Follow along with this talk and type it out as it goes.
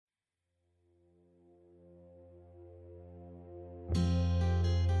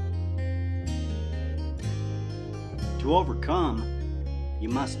To overcome, you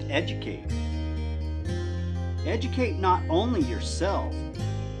must educate. Educate not only yourself,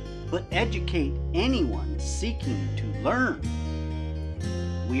 but educate anyone seeking to learn.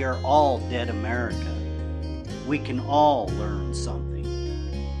 We are all dead America. We can all learn something.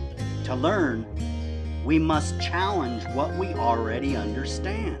 To learn, we must challenge what we already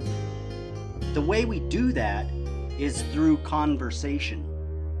understand. The way we do that is through conversation.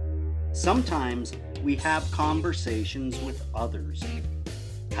 Sometimes we have conversations with others.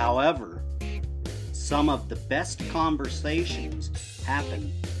 However, some of the best conversations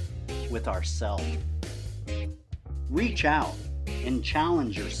happen with ourselves. Reach out and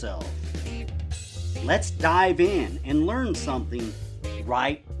challenge yourself. Let's dive in and learn something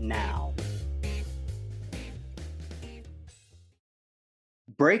right now.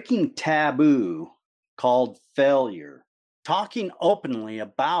 Breaking taboo called failure. Talking openly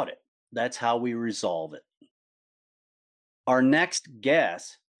about it. That's how we resolve it. Our next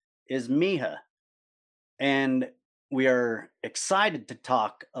guest is Miha, and we are excited to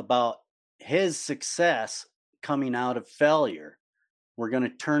talk about his success coming out of failure. We're going to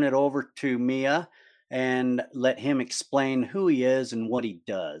turn it over to Miha and let him explain who he is and what he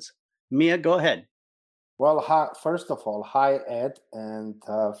does. Miha, go ahead. Well, hi, first of all, hi, Ed, and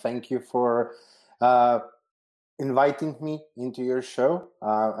thank you for uh, inviting me into your show.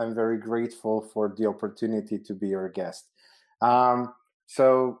 I'm very grateful for the opportunity to be your guest.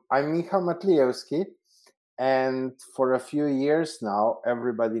 So I'm Miha Matlievski, and for a few years now,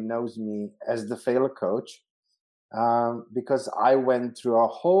 everybody knows me as the fail coach because I went through a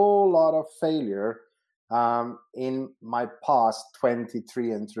whole lot of failure in my past 23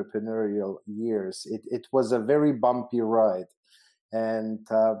 entrepreneurial years. It was a very bumpy ride. And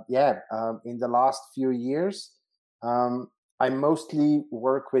in the last few years, I mostly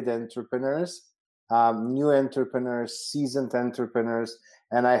work with entrepreneurs, new entrepreneurs, seasoned entrepreneurs,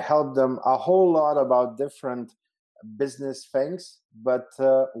 and I help them a whole lot about different business things. But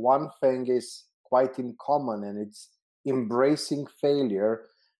one thing is quite in common, and it's embracing failure,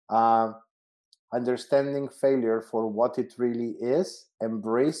 understanding failure for what it really is,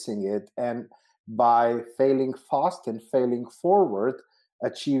 embracing it, and by failing fast and failing forward,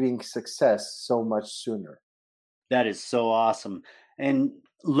 achieving success so much sooner. That is so awesome. And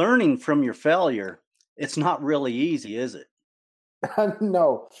learning from your failure, it's not really easy, is it?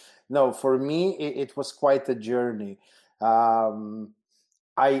 No, for me, it was quite a journey. Um,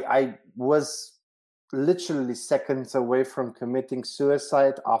 I was literally seconds away from committing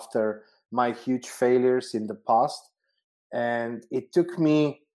suicide after my huge failures in the past. And it took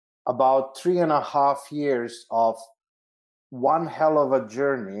me about 3.5 years of one hell of a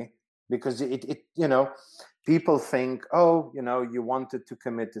journey because people think, oh, you wanted to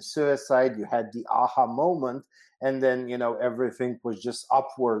commit a suicide, you had the aha moment, and then, everything was just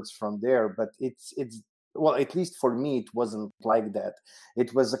upwards from there. But it's well, at least for me, it wasn't like that.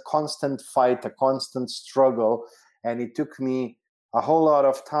 It was a constant fight, a constant struggle, and it took me a whole lot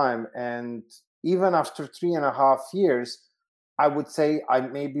of time. And even after 3.5 years, I would say I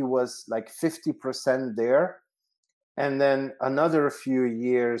maybe was like 50% there, and then another few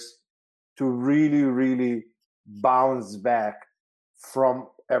years to really, really bounce back from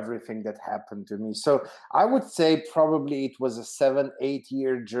everything that happened to me. So I would say probably it was a 7-8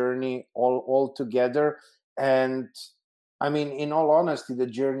 year journey all together. And I mean, in all honesty, the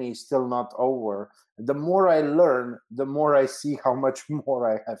journey is still not over. The more I learn, the more I see how much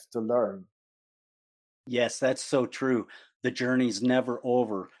more I have to learn. Yes, that's so true. The journey's never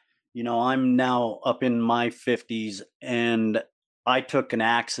over. I'm now up in my 50s and I took an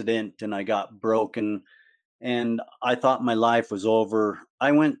accident and I got broken and I thought my life was over.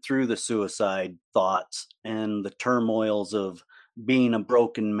 I went through the suicide thoughts and the turmoils of being a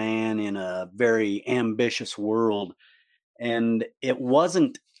broken man in a very ambitious world. And it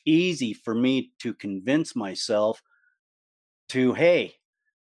wasn't easy for me to convince myself to, hey,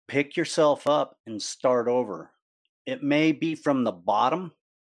 pick yourself up and start over. It may be from the bottom,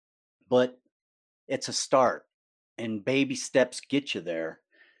 but it's a start and baby steps get you there.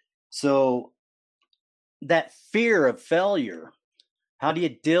 So, that fear of failure, how do you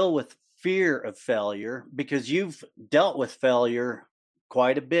deal with fear of failure? Because you've dealt with failure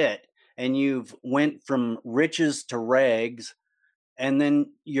quite a bit and you've went from riches to rags and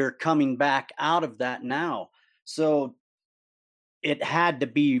then you're coming back out of that now. So, it had to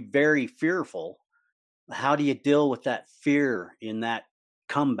be very fearful. How do you deal with that fear in that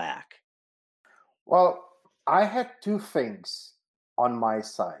comeback? Well, I had two things on my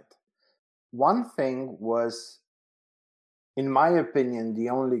side. One thing was, in my opinion, the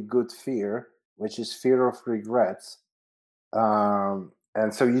only good fear, which is fear of regrets.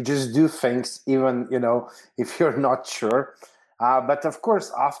 And so you just do things, even if you're not sure. But of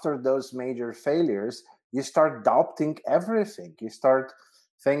course, after those major failures, you start doubting everything. You start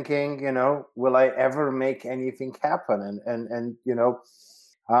thinking, will I ever make anything happen? And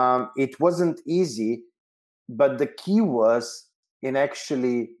it wasn't easy, but the key was in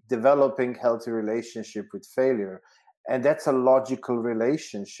actually developing healthy relationship with failure, and that's a logical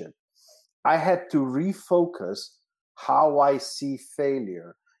relationship. I had to refocus how I see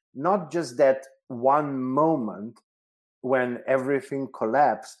failure, not just that one moment when everything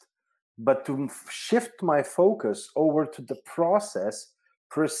collapsed, but to shift my focus over to the process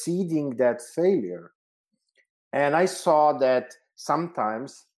preceding that failure. And I saw that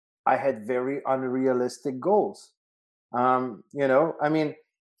sometimes I had very unrealistic goals. I mean,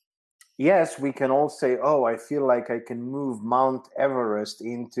 yes, we can all say, oh, I feel like I can move Mount Everest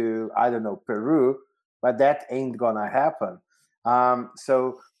into, I don't know, Peru, but that ain't gonna happen.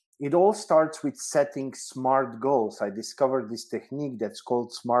 So it all starts with setting smart goals. I discovered this technique that's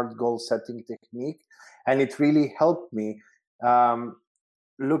called smart goal setting technique, and it really helped me um,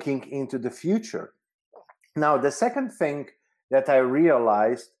 looking into the future. Now, the second thing that I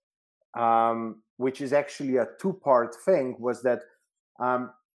realized, which is actually a two-part thing, was that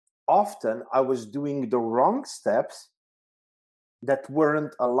um, often I was doing the wrong steps that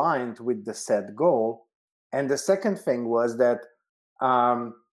weren't aligned with the set goal. And the second thing was that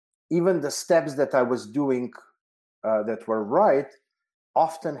um, even the steps that I was doing that were right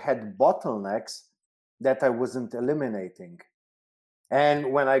often had bottlenecks that I wasn't eliminating.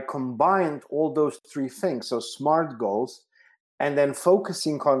 And when I combined all those three things, so smart goals, and then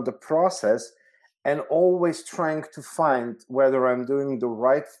focusing on the process, and always trying to find whether I'm doing the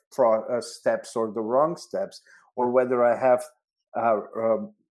right steps or the wrong steps, or whether I have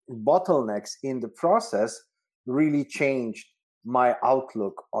bottlenecks in the process, really changed my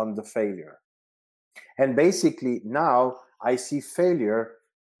outlook on the failure. And basically, now I see failure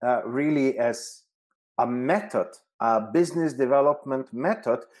really as a method, a business development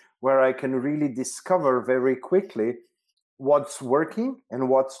method, where I can really discover very quickly what's working and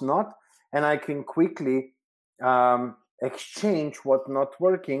what's not, and I can quickly exchange what not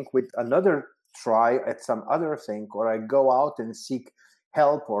working with another try at some other thing, or I go out and seek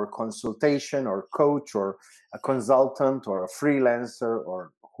help or consultation or coach or a consultant or a freelancer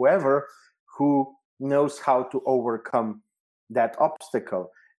or whoever who knows how to overcome that obstacle.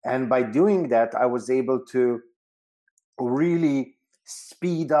 And by doing that, I was able to really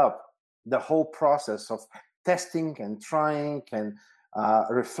speed up the whole process of testing and trying and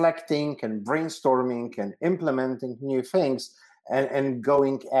reflecting and brainstorming and implementing new things, and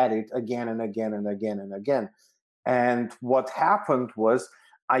going at it again and again and again and again. And what happened was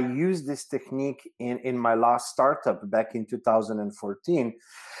I used this technique in my last startup back in 2014.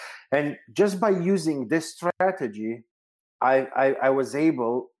 And just by using this strategy, I was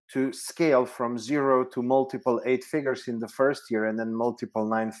able to scale from 0 to multiple 8 figures in the first year, and then multiple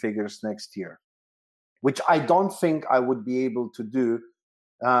 9 figures next year, which I don't think I would be able to do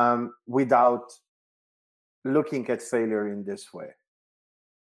without looking at failure in this way.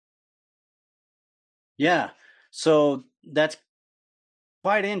 Yeah. So that's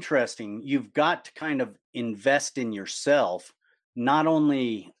quite interesting. You've got to kind of invest in yourself, not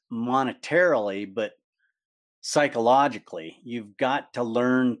only monetarily, but psychologically. You've got to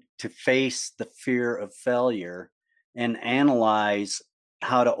learn to face the fear of failure and analyze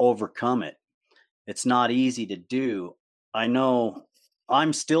how to overcome it. It's not easy to do. I know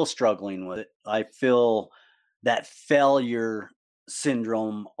I'm still struggling with it. I feel that failure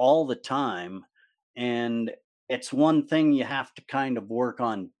syndrome all the time. And it's one thing you have to kind of work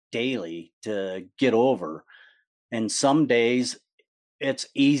on daily to get over. And some days it's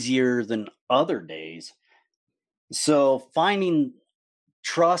easier than other days. So finding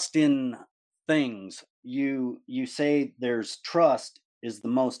trust in things, you say there's trust is the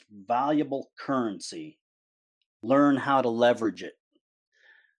most valuable currency. Learn how to leverage it.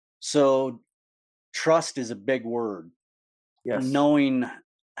 So trust is a big word. Yes. Knowing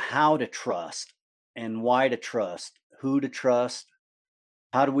how to trust and why to trust, who to trust,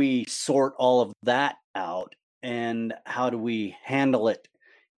 how do we sort all of that out, and how do we handle it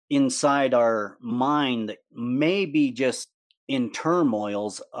inside our mind that may be just in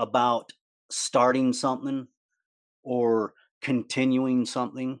turmoils about starting something or continuing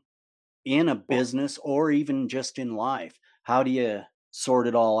something in a business or even just in life? How do you sort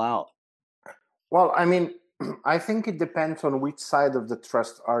it all out? Well, I mean, I think it depends on which side of the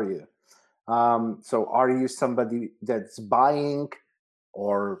trust are you. So are you somebody that's buying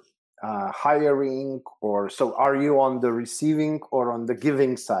or hiring, or so are you on the receiving or on the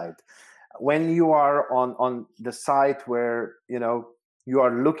giving side? When you are on the side where you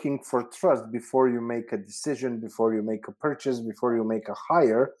are looking for trust before you make a decision, before you make a purchase, before you make a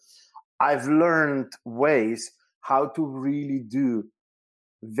hire, I've learned ways how to really do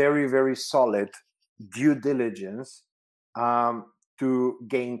very, very solid due diligence, to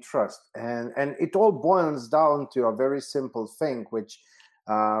gain trust. And it all boils down to a very simple thing, which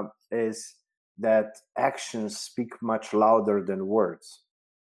is that actions speak much louder than words.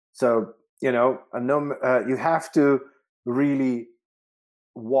 So, you have to really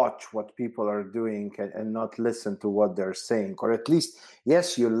watch what people are doing, and not listen to what they're saying. Or at least,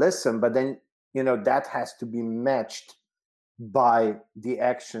 yes, you listen, but then, that has to be matched by the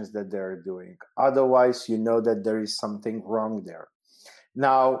actions that they're doing. Otherwise, that there is something wrong there.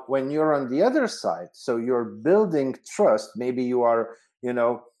 Now, when you're on the other side, so you're building trust, maybe you are,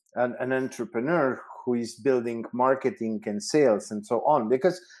 an entrepreneur who is building marketing and sales and so on.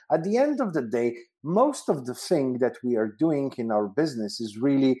 Because at the end of the day, most of the thing that we are doing in our business is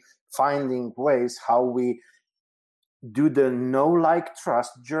really finding ways how we do the know, like,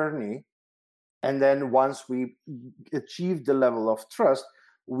 trust journey. And then once we achieve the level of trust,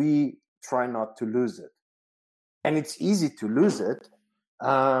 we try not to lose it. And it's easy to lose it.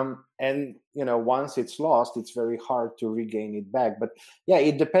 And once it's lost, it's very hard to regain it back. But yeah,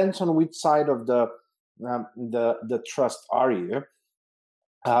 it depends on which side of the trust are you.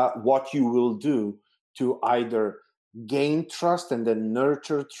 What you will do to either gain trust and then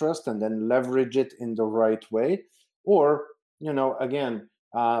nurture trust and then leverage it in the right way, or again,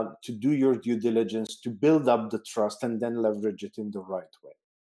 to do your due diligence to build up the trust and then leverage it in the right way.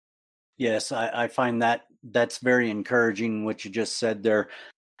 Yes, I find that that's very encouraging what you just said there.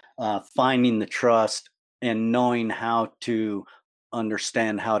 Finding the trust and knowing how to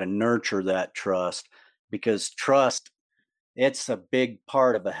understand how to nurture that trust, because trust, it's a big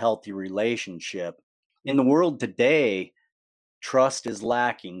part of a healthy relationship. In the world today, trust is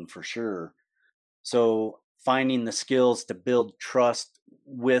lacking for sure. So finding the skills to build trust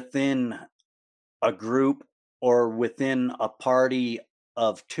within a group or within a party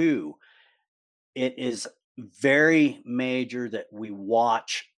of two, it is very major that we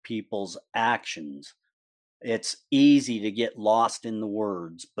watch people's actions. It's easy to get lost in the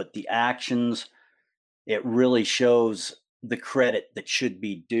words, but the actions, it really shows the credit that should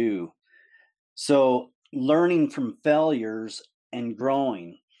be due. So, learning from failures and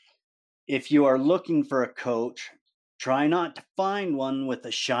growing. If you are looking for a coach, try not to find one with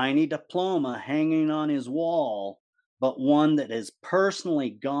a shiny diploma hanging on his wall, but one that has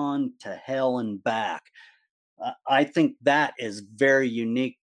personally gone to hell and back. I think that is very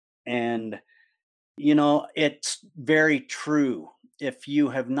unique. And, it's very true. If you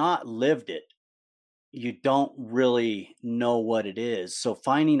have not lived it, you don't really know what it is. So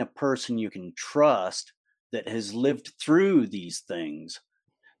finding a person you can trust that has lived through these things,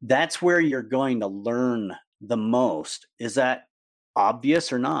 that's where you're going to learn the most. Is that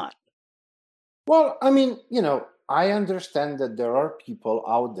obvious or not? Well, I mean, I understand that there are people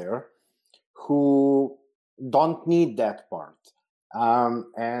out there who don't need that part.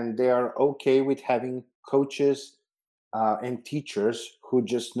 And they are okay with having coaches and teachers who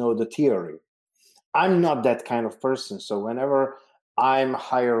just know the theory. I'm not that kind of person. So whenever I'm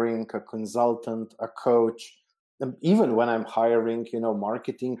hiring a consultant, a coach, even when I'm hiring,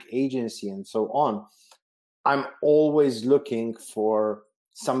 marketing agency and so on, I'm always looking for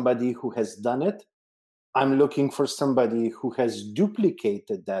somebody who has done it. I'm looking for somebody who has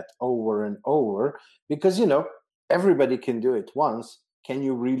duplicated that over and over, because, everybody can do it once. Can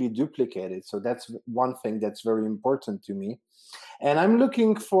you really duplicate it? So that's one thing that's very important to me. And I'm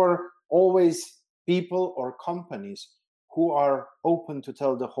looking for always people or companies who are open to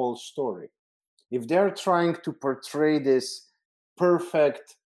tell the whole story. If they're trying to portray this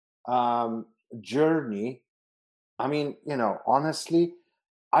perfect journey, I mean, honestly,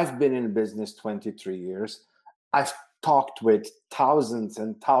 I've been in business 23 years. I've talked with thousands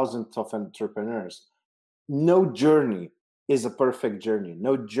and thousands of entrepreneurs. No journey is a perfect journey.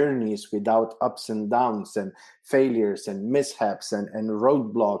 No journey is without ups and downs and failures and mishaps and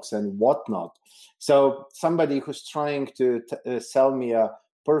roadblocks and whatnot. So somebody who's trying to sell me a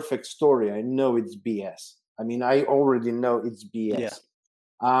perfect story, I know it's BS. I mean, I already know it's Yeah.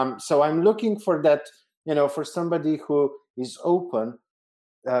 BS. So I'm looking for that, for somebody who is open,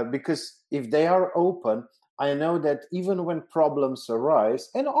 because if they are open, I know that even when problems arise,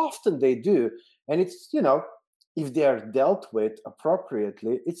 and often they do, and it's, if they are dealt with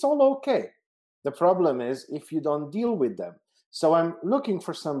appropriately, it's all okay. The problem is if you don't deal with them. So I'm looking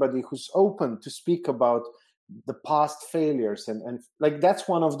for somebody who's open to speak about the past failures, and like that's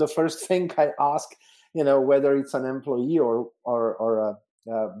one of the first thing I ask, whether it's an employee or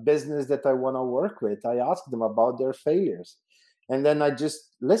a business that I want to work with. I ask them about their failures, and then I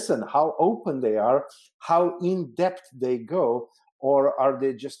just listen how open they are, how in depth they go, or are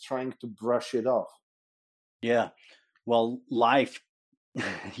they just trying to brush it off? Yeah. Well, life,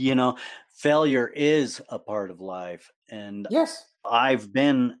 you know, failure is a part of life. And Yes. I've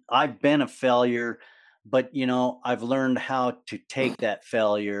been a failure, but I've learned how to take that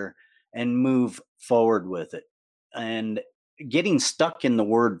failure and move forward with it. And getting stuck in the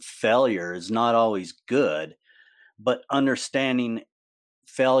word failure is not always good, but understanding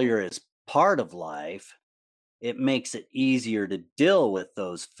failure is part of life, it makes it easier to deal with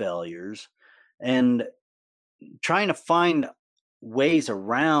those failures and trying to find ways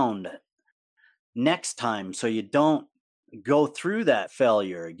around next time so you don't go through that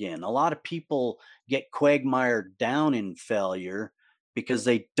failure again. A lot of people get quagmired down in failure because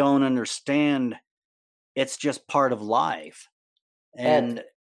they don't understand it's just part of life. Ed, And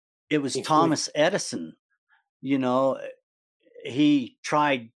it was if Thomas Edison, you know, he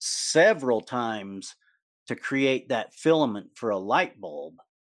tried several times to create that filament for a light bulb,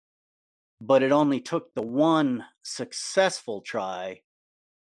 but it only took the one successful try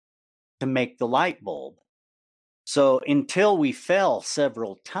to make the light bulb. So until we fail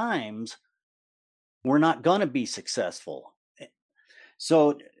several times, we're not going to be successful.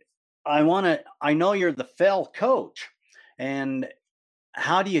 So I know you're the fail coach. And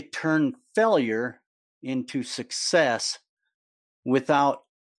how do you turn failure into success without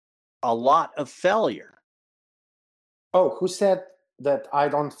a lot of failure? Oh, who said that I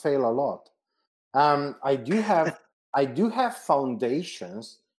don't fail a lot? I do have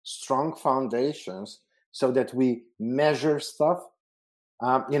foundations, strong foundations, so that we measure stuff.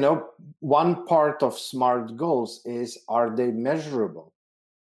 One part of SMART goals is, are they measurable?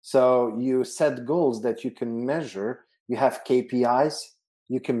 So you set goals that you can measure. You have KPIs.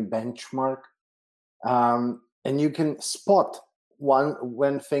 You can benchmark, and you can spot one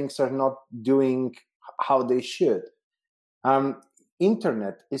when things are not doing how they should. um,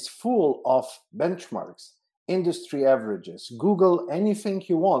 Internet is full of benchmarks, industry averages. Google anything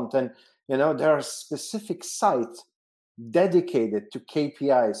you want, and there are specific sites dedicated to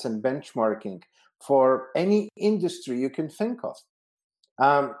KPIs and benchmarking for any industry you can think of.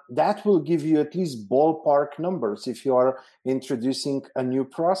 That will give you at least ballpark numbers if you are introducing a new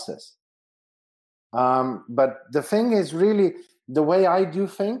process. But the thing is, really, the way I do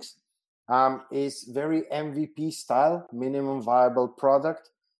things is very MVP style, minimum viable product.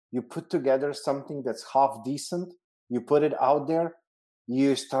 You put together something that's half decent, you put it out there,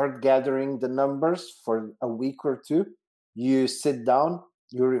 you start gathering the numbers for a week or two, you sit down,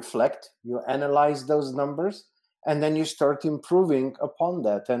 you reflect, you analyze those numbers, and then you start improving upon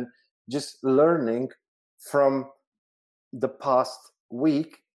that and just learning from the past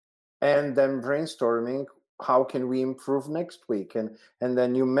week, and then brainstorming how can we improve next week, and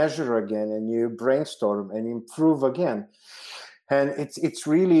then you measure again and you brainstorm and improve again. And it's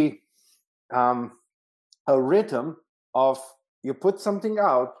really um, a rhythm of, you put something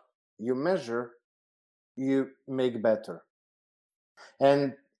out, you measure, you make better.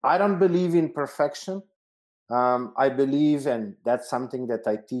 And I don't believe in perfection. I believe, and that's something that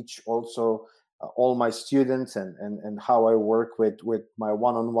I teach also all my students, and how I work with my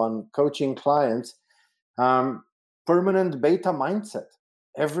one-on-one coaching clients. um, Permanent beta mindset.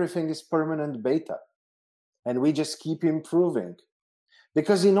 Everything is permanent beta, and we just keep improving.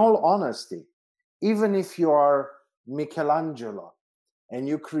 Because in all honesty, even if you are Michelangelo and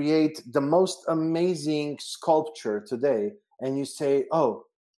you create the most amazing sculpture today, and you say, oh,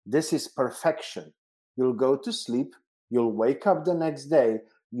 this is perfection, you'll go to sleep, you'll wake up the next day,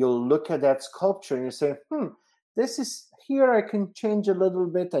 you'll look at that sculpture and you say, this is, here I can change a little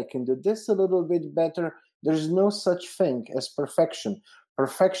bit, I can do this a little bit better. There's no such thing as perfection.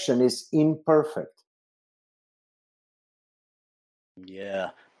 Perfection is imperfect. Yeah,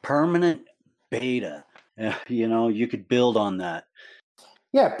 permanent beta. You could build on that.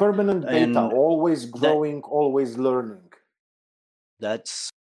 Yeah, permanent beta, And always that growing, always learning. that's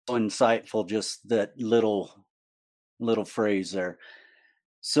so insightful, just that little phrase there.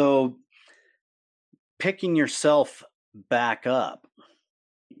 So picking yourself back up,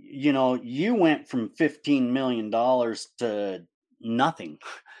 you went from $15 million to nothing.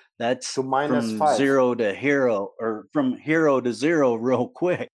 That's To minus from five. zero to hero, or from hero to zero real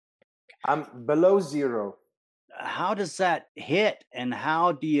quick. I'm below zero. How does that hit, and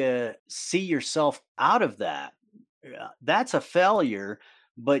how do you see yourself out of that? Yeah, that's a failure,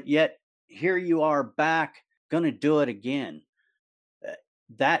 but yet here you are back, gonna do it again. Uh,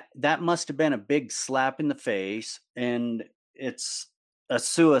 that must have been a big slap in the face, and it's a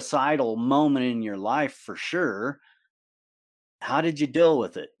suicidal moment in your life for sure. How did you deal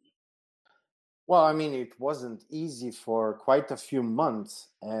with it? Well, I mean, it wasn't easy for quite a few months.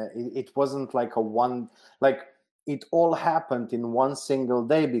 It wasn't like like it all happened in one single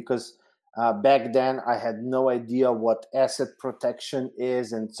day because back then I had no idea what asset protection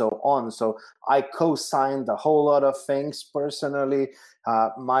is and so on. So I co signed a whole lot of things personally.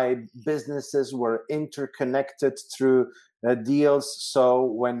 My businesses were interconnected through deals. So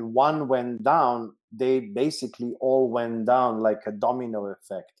when one went down, they basically all went down like a domino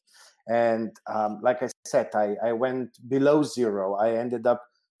effect. And like I said, I went below zero. I ended up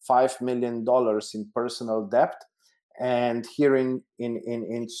 $5 million in personal debt. And here in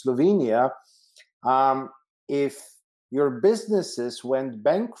Slovenia, um, if your businesses went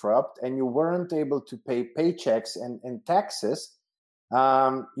bankrupt and you weren't able to pay paychecks and taxes,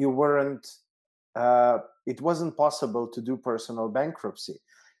 you weren't. It wasn't possible to do personal bankruptcy.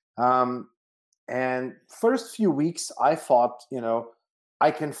 Um, and first few weeks, I thought, I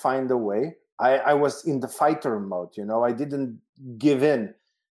can find a way. I was in the fighter mode, I didn't give in.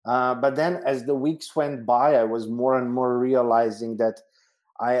 But then as the weeks went by, I was more and more realizing that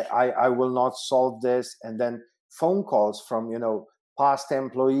I will not solve this. And then phone calls from, past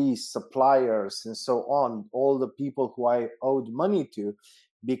employees, suppliers, and so on, all the people who I owed money to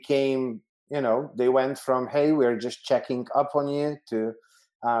became, they went from, hey, we're just checking up on you to,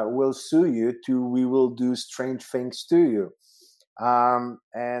 we'll sue you to, we will do strange things to you.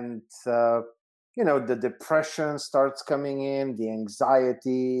 And the depression starts coming in, the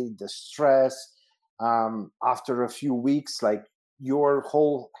anxiety, the stress. After a few weeks, like your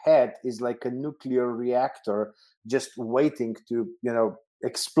whole head is like a nuclear reactor just waiting to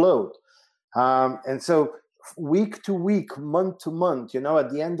explode. And so week to week, month to month,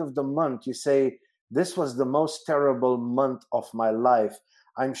 at the end of the month you say, this was the most terrible month of my life.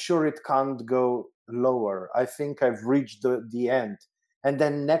 I'm sure it can't go lower. I think I've reached the end. And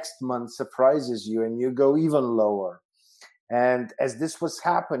then next month surprises you and you go even lower. And as this was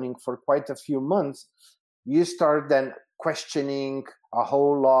happening for quite a few months, you start then questioning a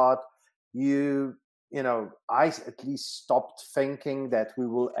whole lot. I at least stopped thinking that we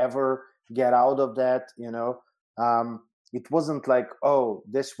will ever get out of that. It wasn't like, oh,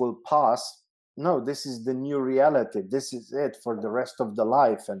 this will pass. No, this is the new reality. This is it for the rest of the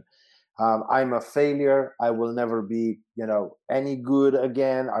life. And I'm a failure. I will never be, any good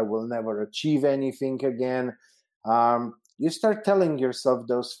again. I will never achieve anything again. You start telling yourself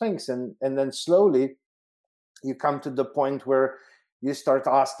those things, and then slowly you come to the point where you start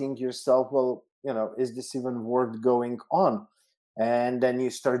asking yourself, well, is this even worth going on? And then you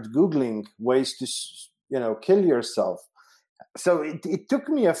start Googling ways to, kill yourself. So it took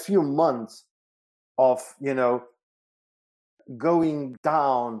me a few months of, going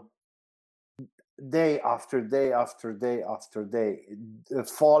down day after day after day after day,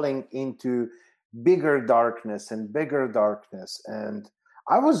 falling into bigger darkness and bigger darkness. And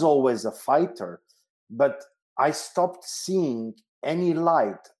I was always a fighter, but I stopped seeing any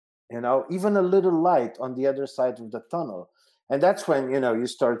light, even a little light on the other side of the tunnel. And that's when, you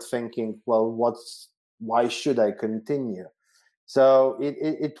start thinking, well, why should I continue? So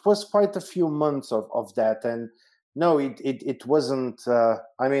it was quite a few months of that. And no, it wasn't,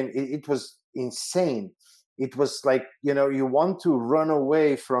 it was insane. It was like, you want to run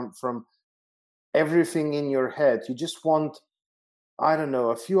away from everything in your head. You just want, I don't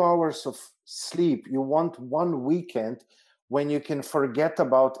know, a few hours of sleep. You want one weekend when you can forget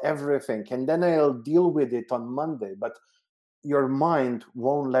about everything, and then I'll deal with it on Monday. But your mind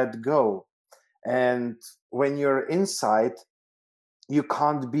won't let go. And when you're inside, you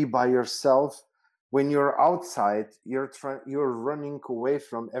can't be by yourself. When you're outside, you're running away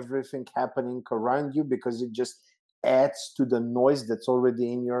from everything happening around you because it just adds to the noise that's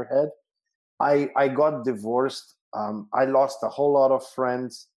already in your head. I got divorced. I lost a whole lot of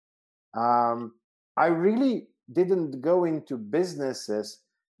friends. I really didn't go into businesses,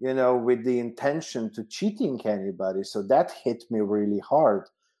 with the intention to cheating anybody. So that hit me really hard.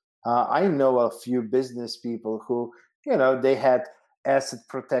 I know a few business people who, they had asset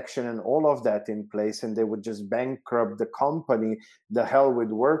protection and all of that in place, and they would just bankrupt the company, the hell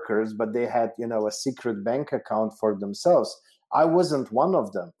with workers, but they had, a secret bank account for themselves. I wasn't one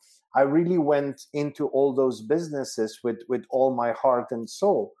of them. I really went into all those businesses with all my heart and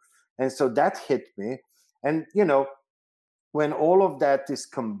soul. And so that hit me. And, when all of that is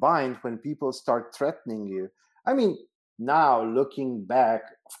combined, when people start threatening you, I mean, now looking back,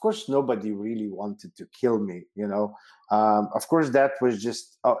 of course, nobody really wanted to kill me. Of course, that was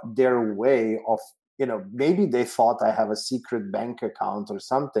just their way of, maybe they thought I have a secret bank account or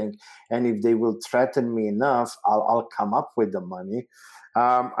something, and if they will threaten me enough, I'll come up with the money.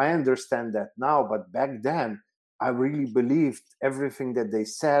 I understand that now, but back then, I really believed everything that they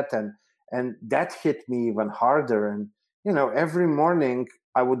said, and that hit me even harder. And every morning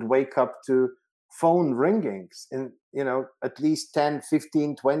I would wake up to phone ringings, and at least 10,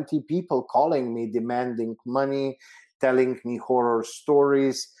 15, 20 people calling me, demanding money, telling me horror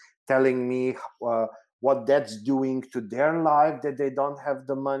stories, telling me what that's doing to their life, that they don't have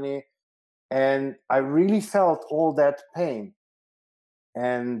the money. And I really felt all that pain,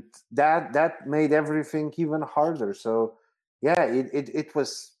 and that made everything even harder. So yeah, it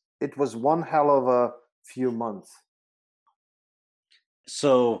was one hell of a few months.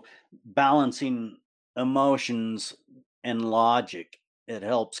 So balancing emotions and logic, it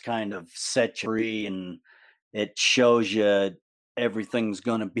helps kind of set you free, and it shows you everything's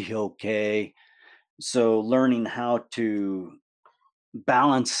going to be okay. So learning how to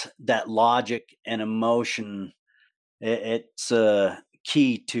balance that logic and emotion, it's a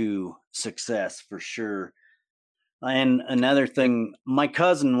key to success for sure. And another thing, my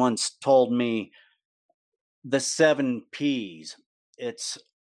cousin once told me the 7 P's. It's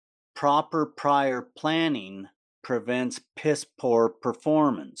proper prior planning prevents piss poor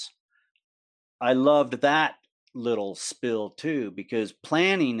performance. I loved that little spill too, because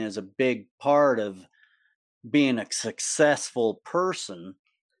planning is a big part of being a successful person,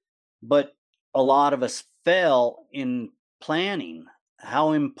 but a lot of us fail in planning.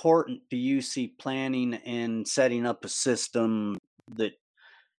 How important do you see planning and setting up a system that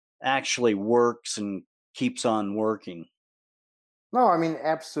actually works and keeps on working? No, I mean,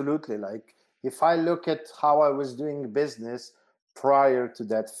 absolutely. Like, if I look at how I was doing business prior to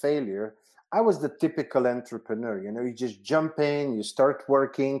that failure, I was the typical entrepreneur. You just jump in, you start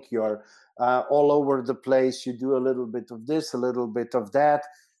working, you're all over the place, you do a little bit of this, a little bit of that.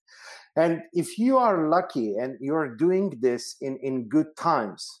 And if you are lucky and you're doing this in good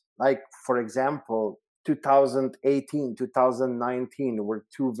times, like, for example, 2018, 2019 were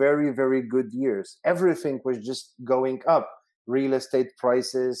two very, very good years. Everything was just going up. Real estate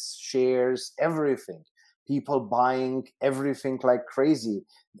prices, shares, everything. People buying everything like crazy.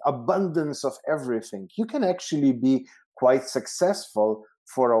 Abundance of everything. You can actually be quite successful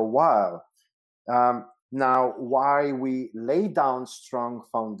for a while. Now, why we lay down strong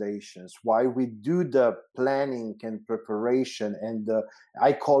foundations, why we do the planning and preparation, and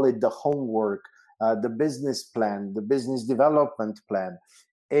I call it the homework, the business plan, the business development plan.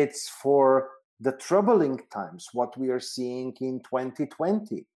 It's for the troubling times, what we are seeing in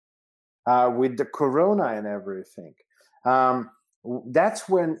 2020 with the corona and everything. Um, that's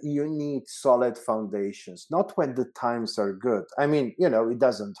when you need solid foundations, not when the times are good. I mean, it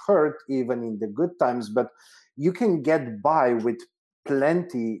doesn't hurt even in the good times, but you can get by with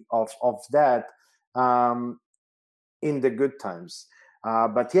plenty of that in the good times.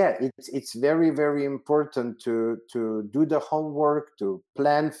 But yeah, it's very, very important to do the homework, to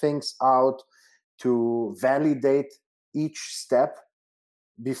plan things out, to validate each step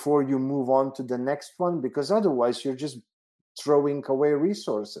before you move on to the next one, because otherwise you're just throwing away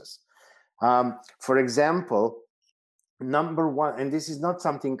resources. For example, number one, and this is not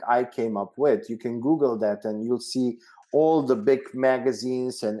something I came up with, you can Google that and you'll see all the big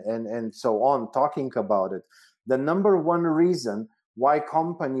magazines and so on talking about it. The number one reason why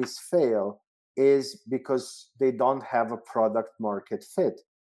companies fail is because they don't have a product market fit.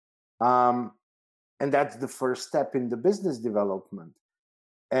 Um, and that's the first step in the business development.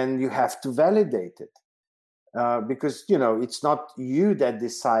 And you have to validate it. Because it's not you that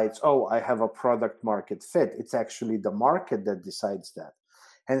decides, oh, I have a product market fit. It's actually the market that decides that.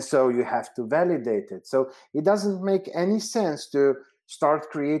 And so you have to validate it. So it doesn't make any sense to start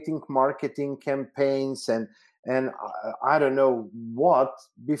creating marketing campaigns and I don't know what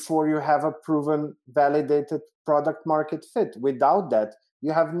before you have a proven validated product market fit. Without that,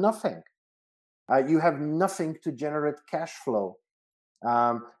 you have nothing. You have nothing to generate cash flow.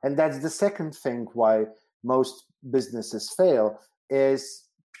 And that's the second thing why most businesses fail is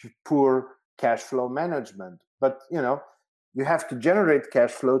poor cash flow management. But you have to generate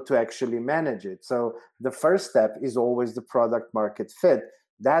cash flow to actually manage it. So the first step is always the product market fit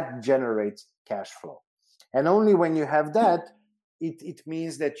that generates cash flow. And only when you have that, it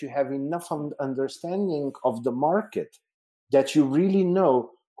means that you have enough understanding of the market that you really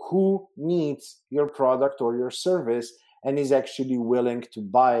know who needs your product or your service and is actually willing to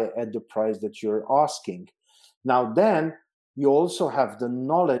buy at the price that you're asking. Now, then you also have the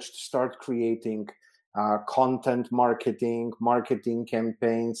knowledge to start creating content marketing, marketing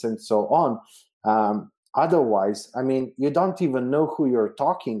campaigns, and so on. Otherwise, I mean, you don't even know who you're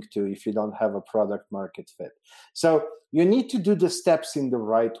talking to if you don't have a product market fit. So you need to do the steps in the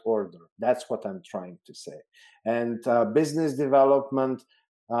right order. That's what I'm trying to say. And business development,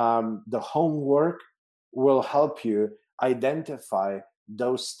 the homework will help you identify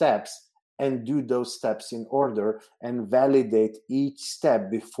those steps and do those steps in order and validate each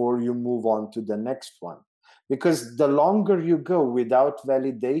step before you move on to the next one. Because the longer you go without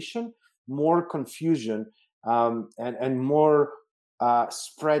validation, more confusion and more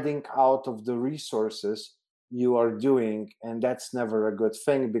spreading out of the resources you are doing. And that's never a good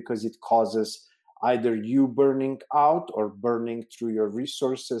thing because it causes either you burning out or burning through your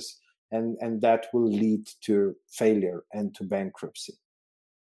resources. And that will lead to failure and to bankruptcy.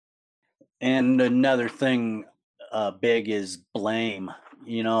 And another thing big is blame.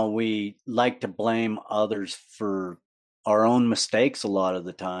 You know, we like to blame others for our own mistakes a lot of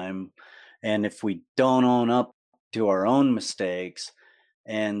the time. And if we don't own up to our own mistakes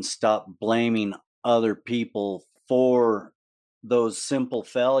and stop blaming other people for those simple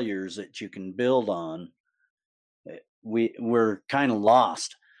failures that you can build on, we're kind of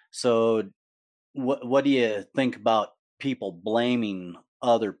lost. So what do you think about people blaming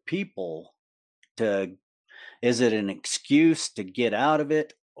other people to is it an excuse to get out of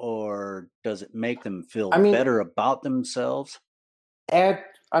it, or does it make them feel I mean, better about themselves? at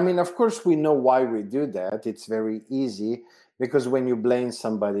I mean, of course, we know why we do that. It's very easy because when you blame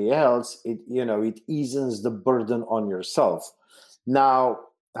somebody else, it eases the burden on yourself. Now,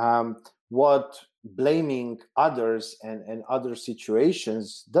 what blaming others and other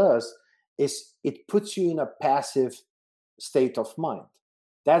situations does is it puts you in a passive state of mind.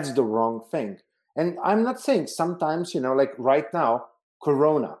 That's the wrong thing. And I'm not saying sometimes, like right now,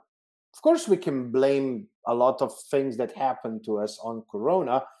 Corona. Of course, we can blame a lot of things that happen to us on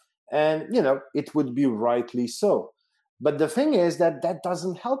Corona, and, it would be rightly so. But the thing is that that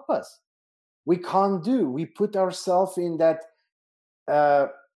doesn't help us. We put ourselves in that uh,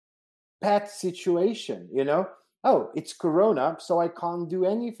 pet situation. Oh, it's Corona, so I can't do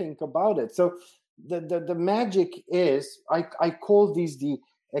anything about it. So the magic is, I call these the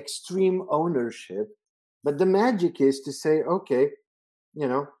extreme ownership, but the magic is to say, okay, you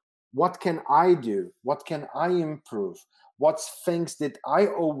know what can I do, what can I improve, what's things that I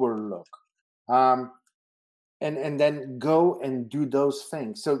overlook, um, and then go and do those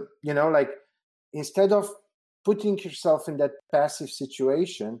things. So like, instead of putting yourself in that passive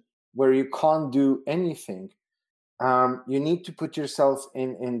situation where you can't do anything, you need to put yourself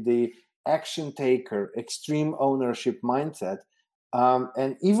in the action taker, extreme ownership mindset.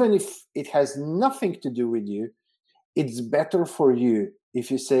 And even if it has nothing to do with you, it's better for you if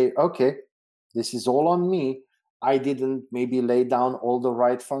you say, okay, this is all on me. I didn't maybe lay down all the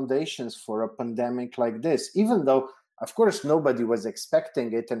right foundations for a pandemic like this, even though, of course, nobody was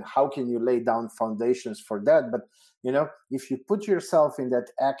expecting it. And how can you lay down foundations for that? But, if you put yourself in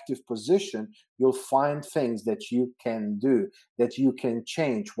that active position, you'll find things that you can do, that you can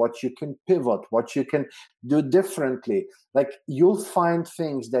change, what you can pivot, what you can do differently. Like, you'll find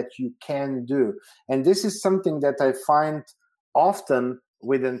things that you can do. And this is something that I find often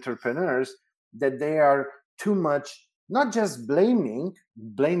with entrepreneurs, that they are too much, not just blaming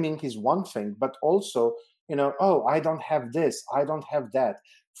is one thing, but also, oh, I don't have this, I don't have that,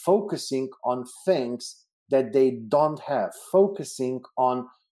 focusing on things that they don't have, focusing on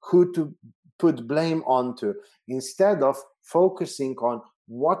who to put blame onto, instead of focusing on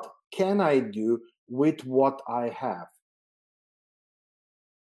what can I do with what I have.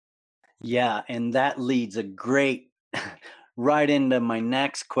 Yeah, and that leads a great right into my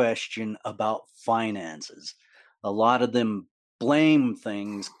next question about finances. A lot of them blame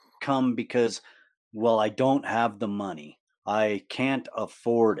things come because, well, I don't have the money. I can't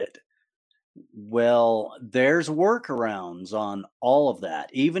afford it. Well, there's workarounds on all of that.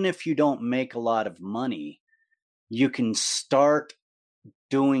 Even if you don't make a lot of money, you can start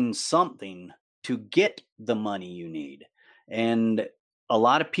doing something to get the money you need. And a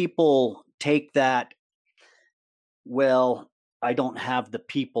lot of people take that, well, I don't have the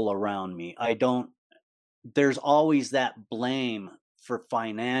people around me. There's always that blame for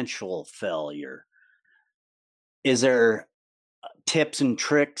financial failure. Is there tips and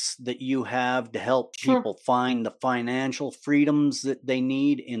tricks that you have to help Sure. people find the financial freedoms that they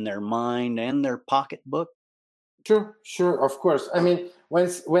need in their mind and their pocketbook? Sure, of course. I mean,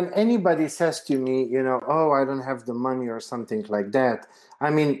 when anybody says to me, oh, I don't have the money or something like that,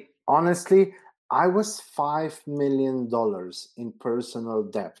 I mean, honestly, I was $5 million in personal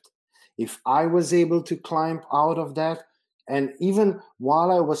debt. If I was able to climb out of that, and even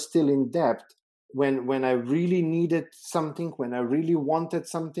while I was still in debt, when I really needed something, when I really wanted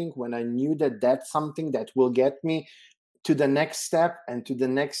something, when I knew that that's something that will get me to the next step and to the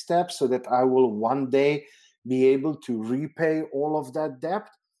next step, so that I will one day be able to repay all of that debt,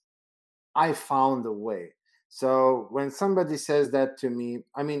 I found a way. So when somebody says that to me,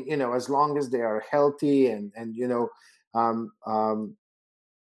 I mean, as long as they are healthy and um, um,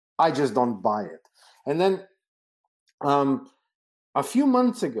 I just don't buy it. And then um, a few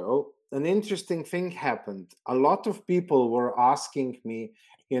months ago, an interesting thing happened. A lot of people were asking me,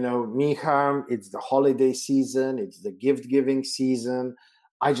 Miha, it's the holiday season, it's the gift giving season.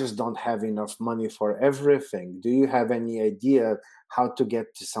 I just don't have enough money for everything. Do you have any idea how to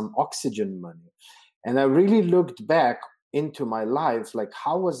get to some oxygen money? And I really looked back into my life, like,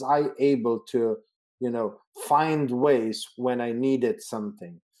 how was I able to, find ways when I needed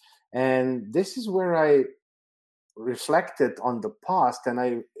something? And this is where I reflected on the past, and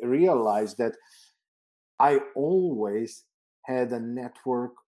I realized that I always had a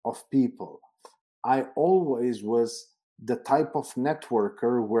network of people. I always was the type of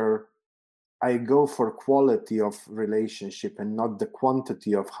networker where I go for quality of relationship and not the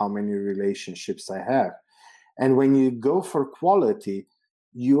quantity of how many relationships I have. And when you go for quality,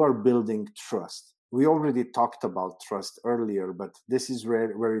 you are building trust. We already talked about trust earlier, but this is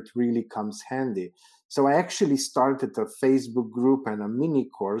where it really comes handy. So I actually started a Facebook group and a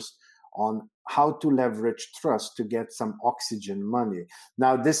mini course on how to leverage trust to get some oxygen money.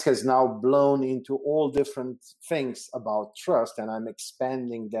 Now, this has now blown into all different things about trust, and I'm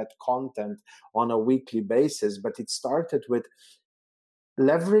expanding that content on a weekly basis. But it started with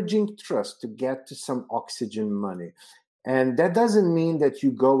leveraging trust to get to some oxygen money. And that doesn't mean that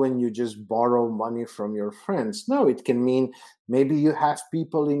you go and you just borrow money from your friends. No, it can mean maybe you have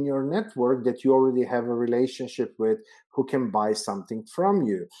people in your network that you already have a relationship with who can buy something from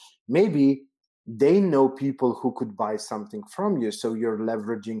you. Maybe they know people who could buy something from you, so you're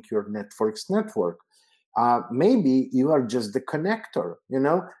leveraging your network's network. Maybe you are just the connector.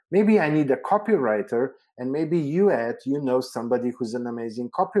 Maybe I need a copywriter, and maybe you know somebody who's an amazing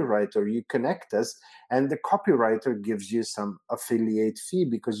copywriter. You connect us, and the copywriter gives you some affiliate fee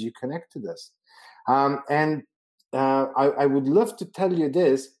because you connected us. And I would love to tell you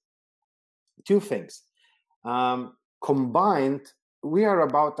this: two things. Combined, we are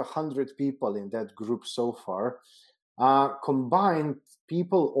about 100 people in that group so far. Combined,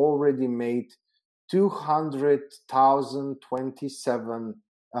 people already made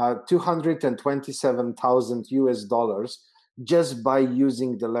 227,000 US dollars just by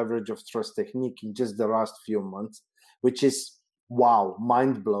using the leverage of trust technique in just the last few months, which is, wow,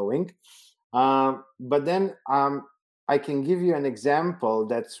 mind-blowing. But then I can give you an example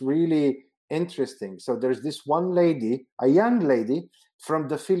that's really interesting. So there's this one lady, a young lady from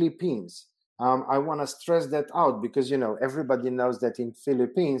the Philippines. I want to stress that out because, everybody knows that in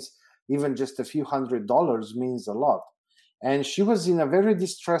Philippines, even just a few $100s means a lot. And she was in a very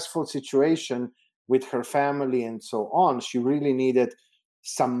distressful situation with her family and so on. She really needed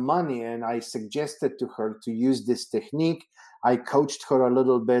some money, and I suggested to her to use this technique. I coached her a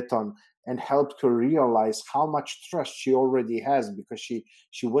little bit on and helped her realize how much trust she already has, because she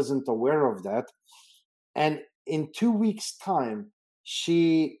wasn't aware of that. And in 2 weeks' time,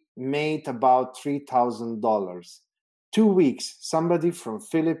 she made about $3,000. 2 weeks, somebody from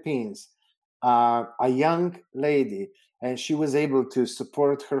Philippines, a young lady, and she was able to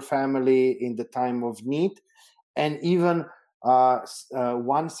support her family in the time of need. And even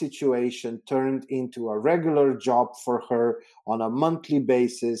one situation turned into a regular job for her on a monthly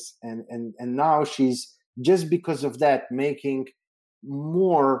basis. And now she's, just because of that, making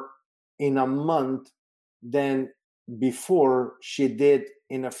more in a month than before she did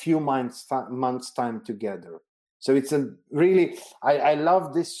in a few months time together. So it's a really, I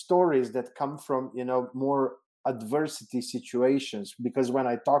love these stories that come from, more adversity situations, because when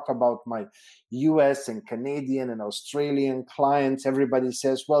I talk about my US and Canadian and Australian clients, everybody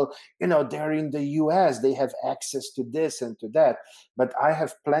says, well, they're in the US, they have access to this and to that. But I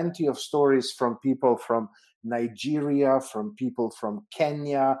have plenty of stories from people from Nigeria, from people from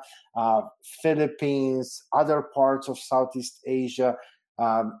Kenya, Philippines, other parts of Southeast Asia,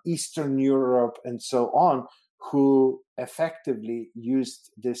 Eastern Europe, and so on, who effectively used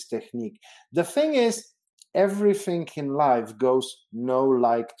this technique. The thing is, everything in life goes know,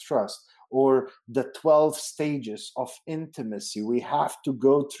 like, trust, or the 12 stages of intimacy. We have to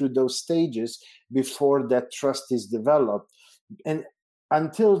go through those stages before that trust is developed. And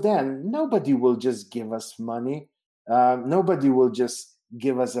until then, nobody will just give us money. Nobody will just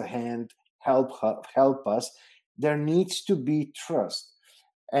give us a hand, help us. There needs to be trust.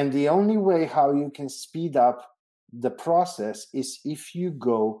 And the only way how you can speed up the process is if you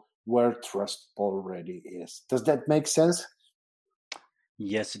go where trust already is. Does that make sense?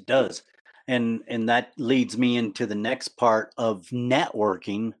 Yes, it does. And that leads me into the next part of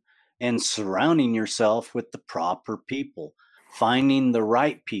networking and surrounding yourself with the proper people, finding the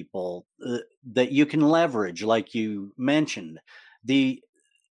right people that you can leverage, like you mentioned. The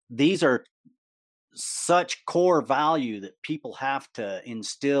these are such core value that people have to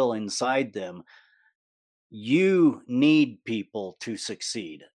instill inside them. You need people to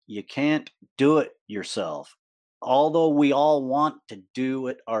succeed. You can't do it yourself. Although we all want to do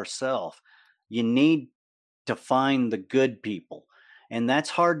it ourselves, you need to find the good people. And that's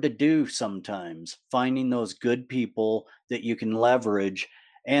hard to do sometimes, finding those good people that you can leverage,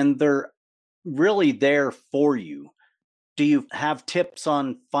 and they're really there for you. Do you have tips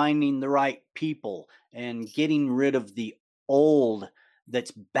on finding the right people and getting rid of the old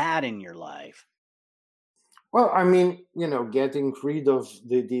that's bad in your life? Well, I mean, getting rid of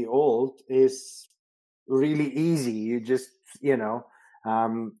the old is really easy. You just,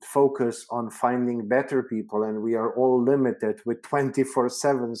 focus on finding better people, and we are all limited with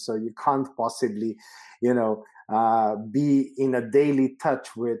 24/7. So you can't possibly, be in a daily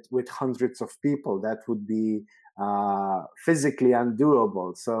touch with hundreds of people. That would be physically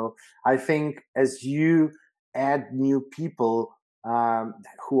undoable. So I think as you add new people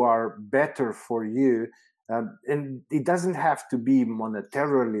who are better for you, and it doesn't have to be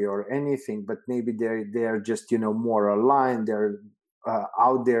monetarily or anything, but maybe they're just more aligned. They're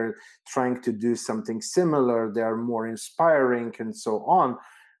out there trying to do something similar. They're more inspiring and so on.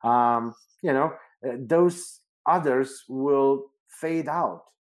 Those others will fade out.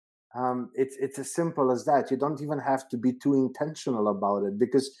 It's as simple as that. You don't even have to be too intentional about it,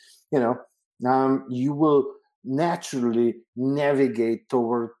 because you will naturally navigate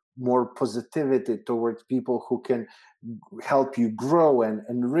toward more positivity, towards people who can help you grow and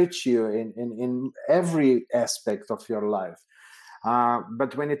enrich you in every aspect of your life.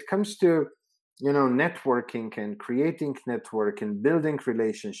 But when it comes to networking and creating network and building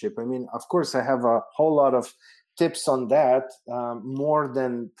relationship, I mean, of course, I have a whole lot of tips on that, more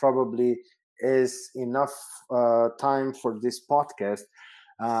than probably is enough time for this podcast,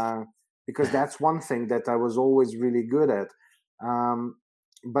 because that's one thing that I was always really good at.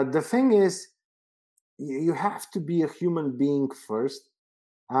 But the thing is, you have to be a human being first.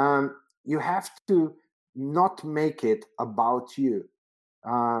 You have to not make it about you.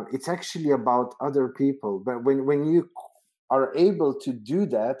 It's actually about other people. But when you are able to do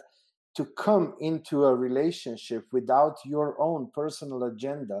that, to come into a relationship without your own personal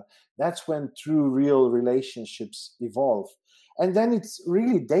agenda, that's when true, real relationships evolve. And then it's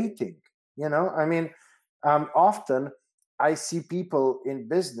really dating. I mean, often I see people in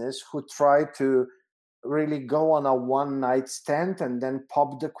business who try to really go on a one night stand and then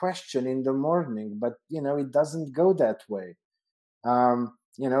pop the question in the morning, but it doesn't go that way.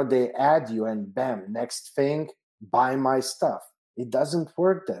 They add you and bam, next thing, buy my stuff. It doesn't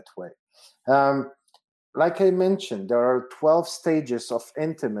work that way. um, like I mentioned, there are 12 stages of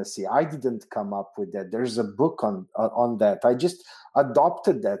intimacy. I didn't come up with that. There's a book on that. I just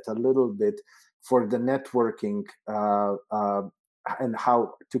adopted that a little bit for the networking, and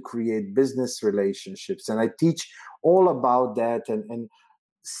how to create business relationships. And I teach all about that, and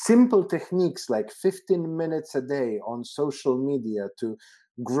simple techniques like 15 minutes a day on social media to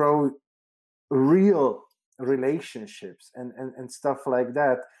grow real relationships, and stuff like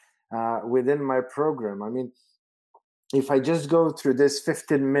that, within my program. I mean, if I just go through this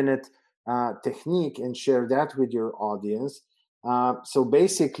 15-minute technique and share that with your audience, so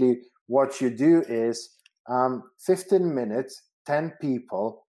basically what you do is 15 minutes, 10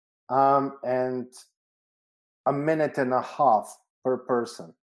 people, and a minute and a half per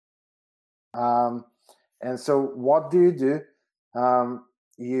person. Um, and so what do you do?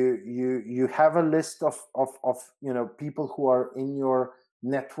 You have a list of people who are in your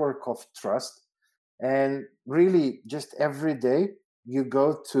network of trust, and really just every day you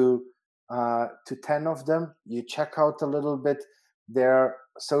go to 10 of them. You check out a little bit their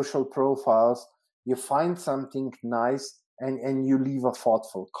social profiles. You find something nice, and you leave a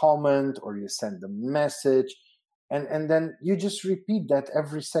thoughtful comment, or you send a message, and then you just repeat that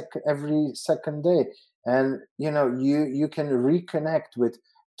every second day. And you can reconnect with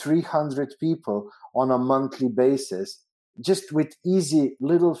 300 people on a monthly basis, just with easy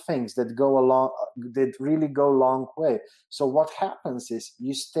little things that go along, that really go a long way. So what happens is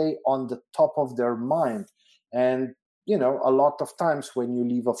you stay on the top of their mind. And a lot of times when you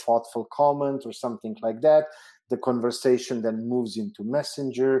leave a thoughtful comment or something like that, the conversation then moves into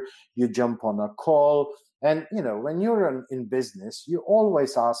Messenger, you jump on a call. And when you're in business, you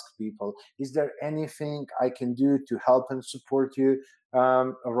always ask people, is there anything I can do to help and support you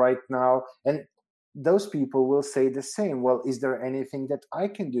right now? And those people will say the same. Well, is there anything that I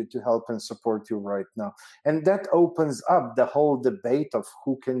can do to help and support you right now? And that opens up the whole debate of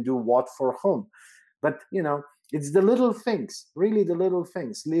who can do what for whom. But it's the little things, really the little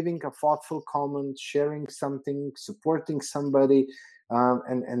things, leaving a thoughtful comment, sharing something, supporting somebody,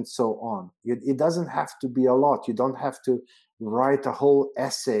 and so on. It doesn't have to be a lot. You don't have to write a whole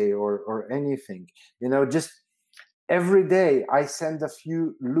essay or anything. Just every day I send a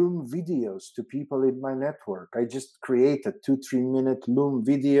few Loom videos to people in my network. I just create a 2-3 minute Loom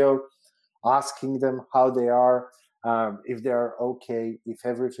video asking them how they are, if they are okay, if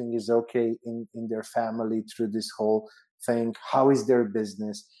everything is okay in their family through this whole thing, how is their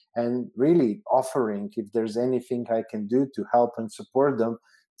business, and really offering if there's anything I can do to help and support them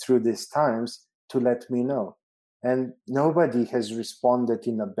through these times, to let me know. And nobody has responded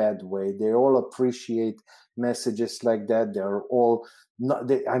in a bad way. They all appreciate messages like that. They're all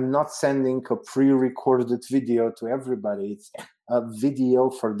I'm not sending a pre-recorded video to everybody. It's a video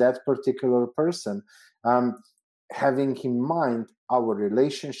for that particular person, having in mind our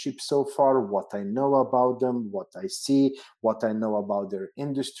relationship so far, what I know about them, what I see, what I know about their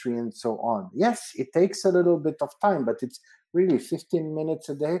industry, and so on. Yes, it takes a little bit of time, but it's really 15 minutes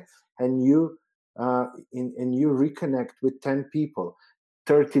a day, and you reconnect with 10 people.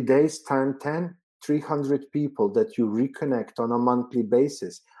 30 days time 10, 300 people that you reconnect on a monthly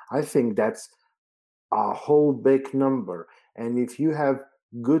basis. I think that's a whole big number. And if you have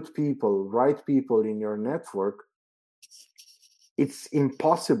good people, right people in your network, it's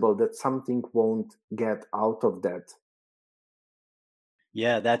impossible that something won't get out of that.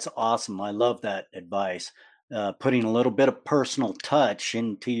 Yeah, that's awesome. I love that advice. Putting a little bit of personal touch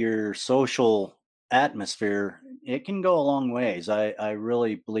into your social atmosphere, it can go a long ways. I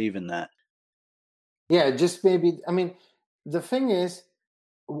really believe in that. Yeah, just maybe, I mean, the thing is,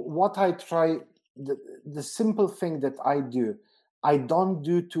 what I try, the, the simple thing that I do, I don't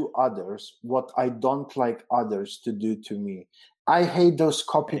do to others what I don't like others to do to me. I hate those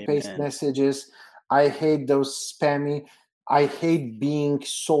copy paste Amen. messages. I hate those spammy. I hate being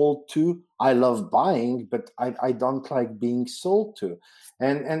sold to. I love buying, but I don't like being sold to.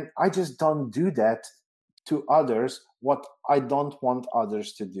 And I just don't do that to others what I don't want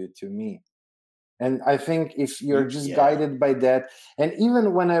others to do to me. And I think if you're just Yeah. guided by that, and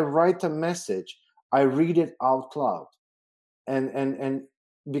even when I write a message, I read it out loud. And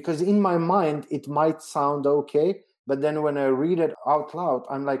because in my mind it might sound okay, but then when I read it out loud,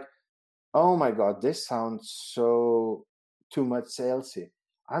 I'm like, oh my God, this sounds so too much salesy.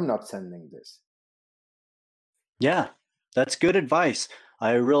 I'm not sending this. Yeah. That's good advice.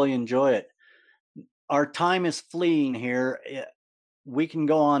 I really enjoy it. Our time is fleeing here. We can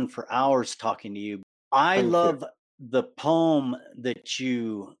go on for hours talking to you. I Thank you. love the poem that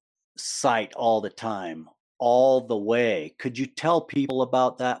you cite all the time, All the Way. Could you tell people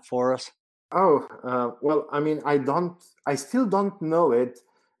about that for us? Oh, well, I mean, I still don't know it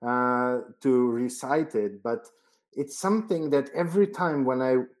to recite it, but it's something that every time when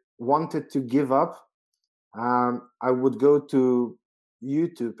I wanted to give up, I would go to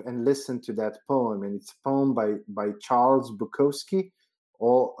YouTube and listen to that poem. And it's a poem by Charles Bukowski,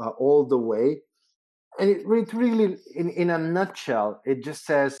 All the Way. And it really, in a nutshell, it just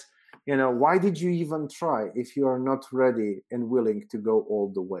says, why did you even try if you are not ready and willing to go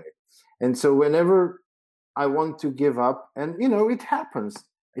all the way? And so whenever I want to give up, and it happens.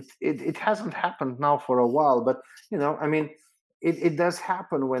 It hasn't happened now for a while, but I mean, it does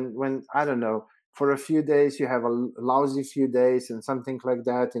happen when I don't know, for a few days you have a lousy few days and something like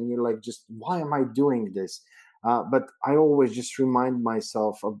that, and you're like, just why am I doing this? But I always just remind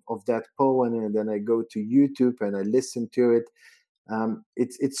myself of that poem, and then I go to YouTube and I listen to it.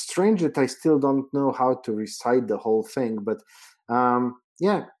 It's strange that I still don't know how to recite the whole thing, but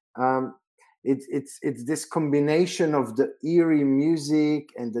yeah, um, it's this combination of the eerie music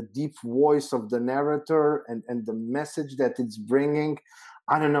and the deep voice of the narrator and the message that it's bringing.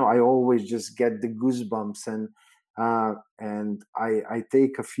 I don't know. I always just get the goosebumps, and I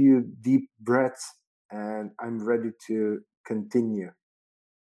take a few deep breaths, and I'm ready to continue.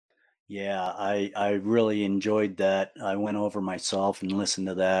 Yeah, I really enjoyed that. I went over myself and listened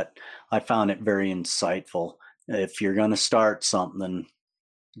to that. I found it very insightful. If you're going to start something,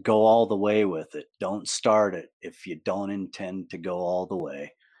 go all the way with it. Don't start it if you don't intend to go all the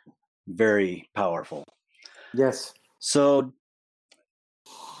way. Very powerful. Yes. So,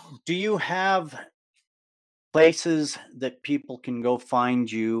 do you have places that people can go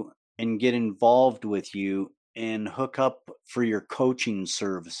find you and get involved with you and hook up for your coaching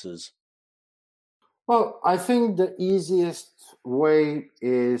services? Well, I think the easiest way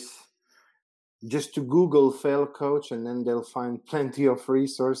is just to Google fail coach, and then they'll find plenty of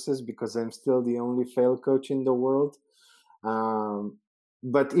resources because I'm still the only fail coach in the world. Um,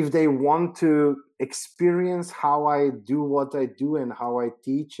 but if they want to experience how I do what I do and how I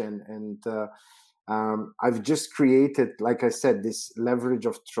teach, and I've just created, like I said, this leverage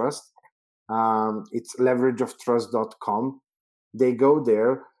of trust. It's leverageoftrust.com. They go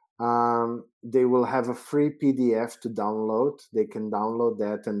there. They will have a free PDF to download. They can download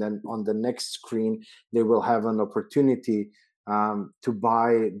that, and then on the next screen, they will have an opportunity to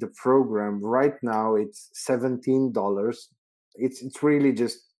buy the program. Right now, it's $17. It's really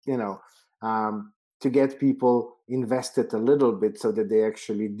just to get people invested a little bit so that they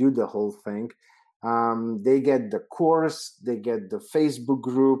actually do the whole thing. They get the course, they get the Facebook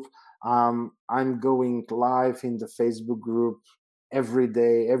group. I'm going live in the Facebook group every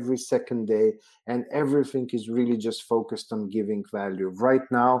day, every second day, and everything is really just focused on giving value. Right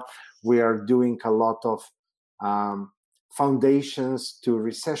now, we are doing a lot of foundations to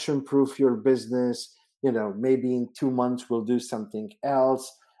recession-proof your business. Maybe in 2 months we'll do something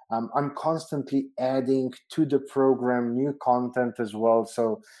else. I'm constantly adding to the program new content as well.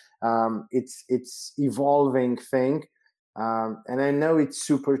 So it's evolving thing. And I know it's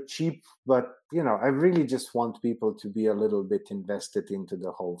super cheap, but I really just want people to be a little bit invested into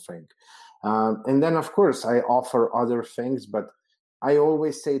the whole thing. And then, of course, I offer other things, but I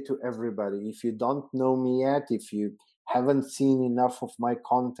always say to everybody, if you don't know me yet, if you haven't seen enough of my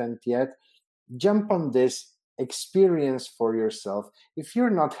content yet, jump on this, experience for yourself. If you're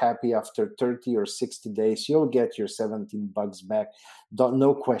not happy after 30 or 60 days, you'll get your $17 back.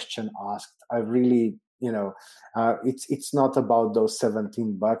 No question asked. I really, it's not about those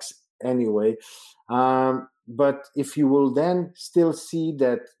 $17 anyway. But if you will then still see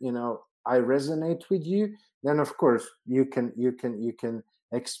that, I resonate with you, then of course you can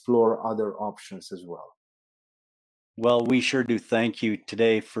explore other options as well. Well, we sure do thank you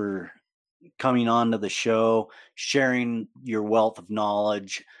today for coming on to the show, sharing your wealth of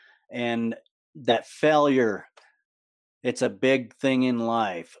knowledge, and that failure, it's a big thing in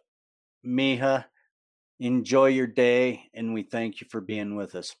life. Miha, enjoy your day, and we thank you for being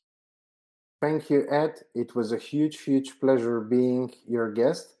with us. Thank you, Ed. It was a huge, huge pleasure being your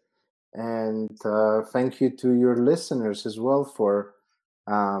guest. And thank you to your listeners as well for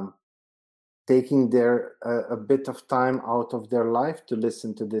taking a bit of time out of their life to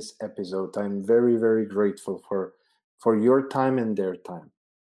listen to this episode. I'm very, very grateful for your time and their time.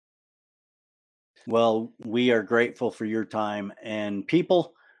 Well, we are grateful for your time, and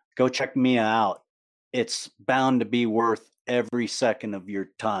people, go check Miha out. It's bound to be worth every second of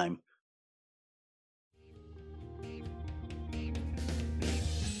your time.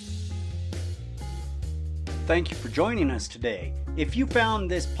 Thank you for joining us today. If you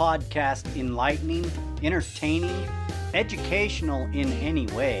found this podcast enlightening, entertaining, educational in any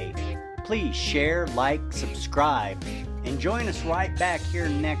way, please share, like, subscribe, and join us right back here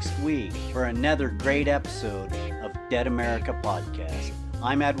next week for another great episode of Dead America Podcast.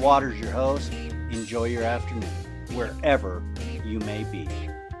 I'm Ed Waters, your host. Enjoy your afternoon, wherever you may be.